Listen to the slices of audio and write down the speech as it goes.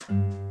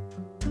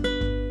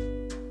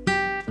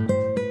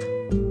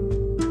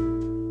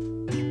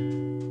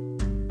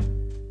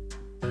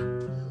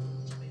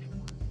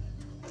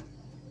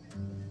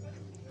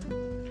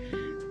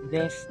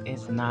This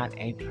is not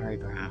a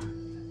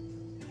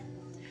playground.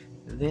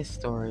 This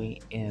story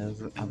is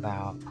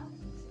about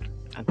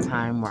a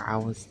time where I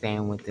was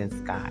staying with this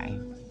guy,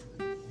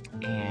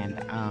 and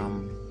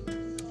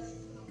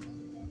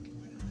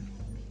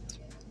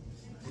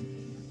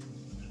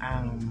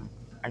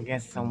I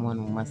guess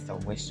someone must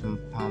have wished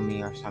upon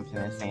me or something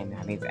and saying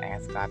I need to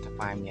ask God to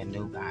find me a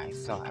new guy.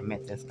 So I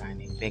met this guy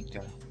named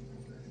Victor.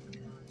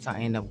 So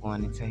I ended up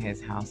going into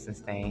his house to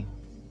stay.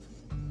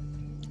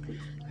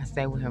 I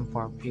stayed with him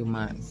for a few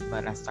months,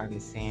 but I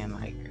started seeing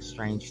like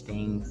strange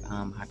things.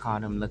 I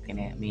caught him looking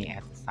at me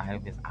at the side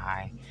of his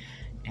eye,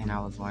 and I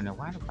was wondering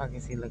why the fuck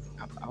is he looking?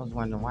 I was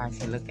wondering why is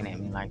he looking at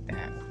me like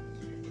that?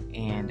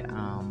 And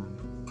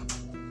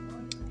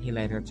he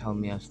later told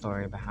me a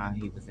story about how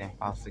he was in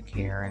foster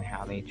care and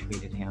how they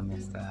treated him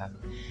and stuff,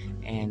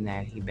 and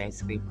that he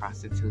basically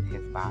prostituted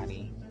his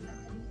body,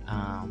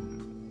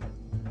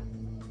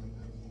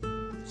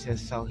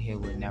 just so he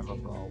would never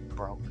go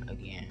broke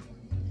again.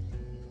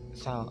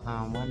 So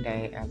one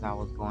day, as I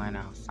was going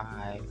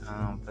outside,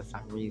 for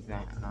some reason,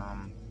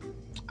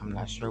 I'm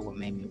not sure what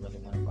made me really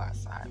want to go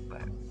outside,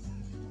 but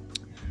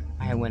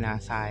I went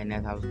outside, and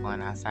as I was going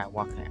outside,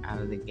 walking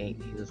out of the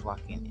gate, he was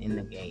walking in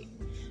the gate,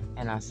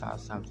 and I saw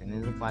something.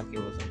 It looked like it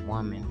was a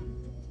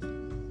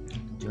woman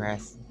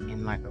dressed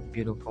in like a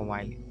beautiful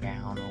white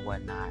gown or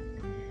whatnot,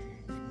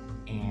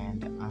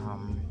 and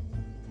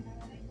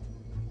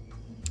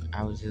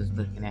I was just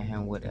looking at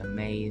him with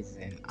amaze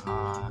and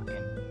awe,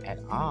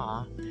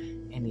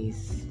 and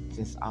he's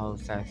just all of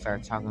a sudden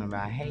started talking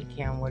about, "Hey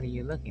Kim, what are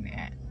you looking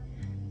at?"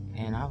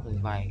 And I was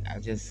like,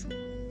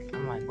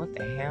 I'm like, what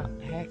the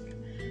heck?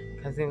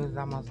 Because it was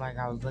almost like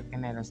I was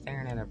looking at her,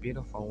 staring at a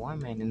beautiful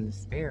woman in the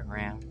spirit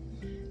realm.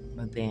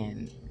 But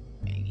then,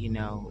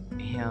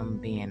 him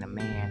being a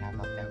man, I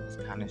thought that was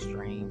kind of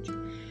strange.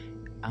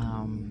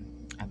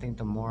 I think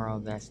the moral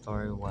of that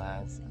story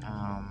was,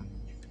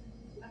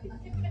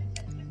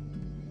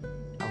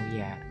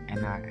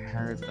 and I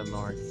heard the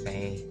Lord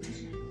say,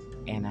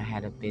 and I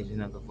had a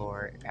vision of the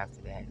Lord after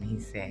that, and he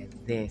said,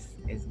 "This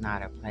is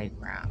not a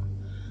playground."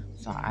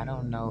 So I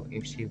don't know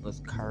if she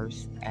was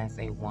cursed as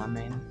a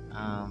woman,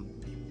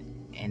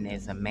 and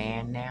as a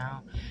man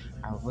now.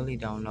 I really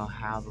don't know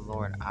how the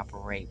Lord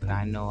operates, but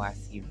I know I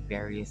see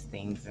various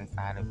things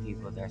inside of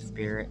people, their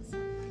spirits,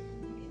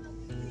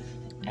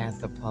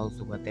 as opposed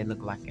to what they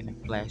look like in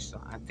the flesh. So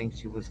I think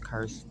she was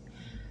cursed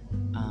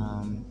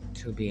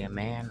to be a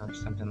man or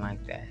something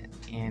like that.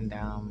 And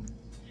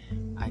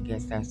I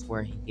guess that's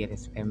where he get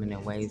his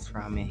feminine ways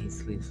from, and he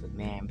sleeps with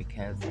men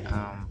because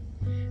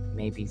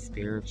maybe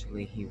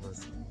spiritually he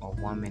was a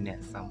woman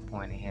at some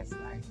point in his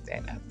life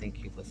that I think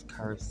he was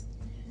cursed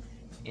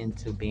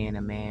into being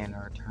a man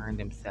or turned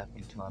himself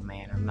into a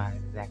man. I'm not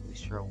exactly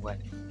sure what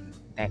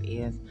that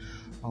is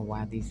or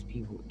why these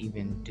people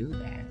even do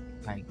that.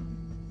 Like,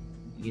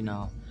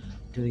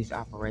 do these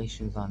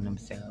operations on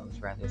themselves,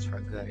 whether it's for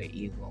good or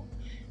evil.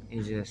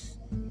 It's just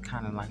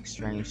kind of like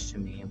strange to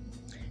me.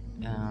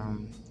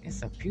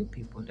 It's a few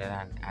people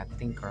that I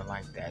think are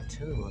like that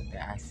too.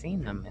 That I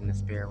seen them in the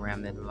spirit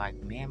realm that are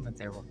like men, but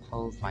they were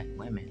clothed like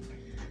women.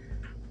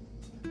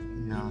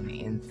 On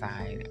the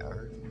inside,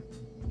 or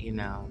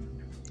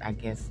I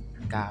guess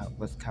God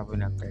was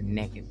covering up their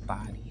naked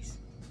bodies.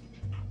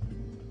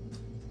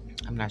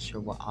 I'm not sure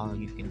what all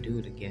you can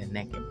do to get a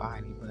naked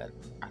body, but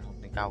I don't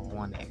think I would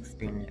want to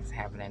experience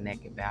having a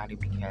naked body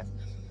because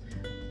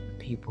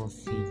people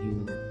see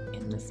you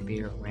in the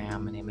spirit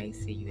realm and they may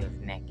see you as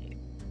naked.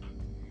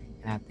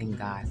 And I think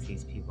God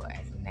sees people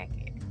as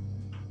naked.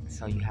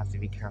 So you have to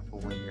be careful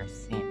when you're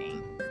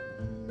sinning.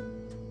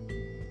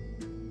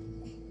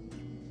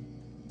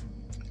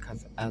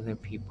 Because other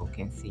people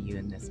can see you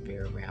in the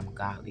spirit realm.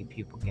 Godly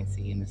people can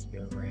see you in the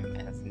spirit realm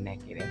as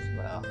naked as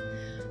well.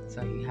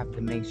 So you have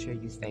to make sure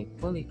you stay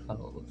fully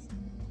clothed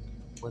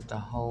with the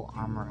whole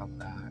armor of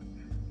God.